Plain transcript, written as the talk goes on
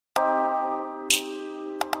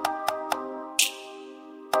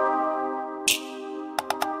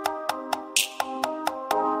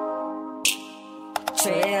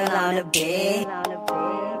trail on the bed.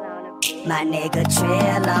 My nigga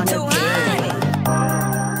trail on the bed.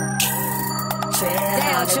 Trail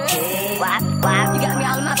on the bed. You got me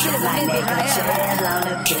all in my feelings. My nigga trail on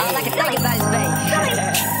the bed. All I can think about is babe.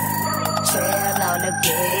 Trail on the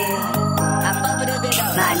bed. I fuck with a bit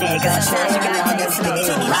of My nigga trail on the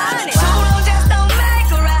bed.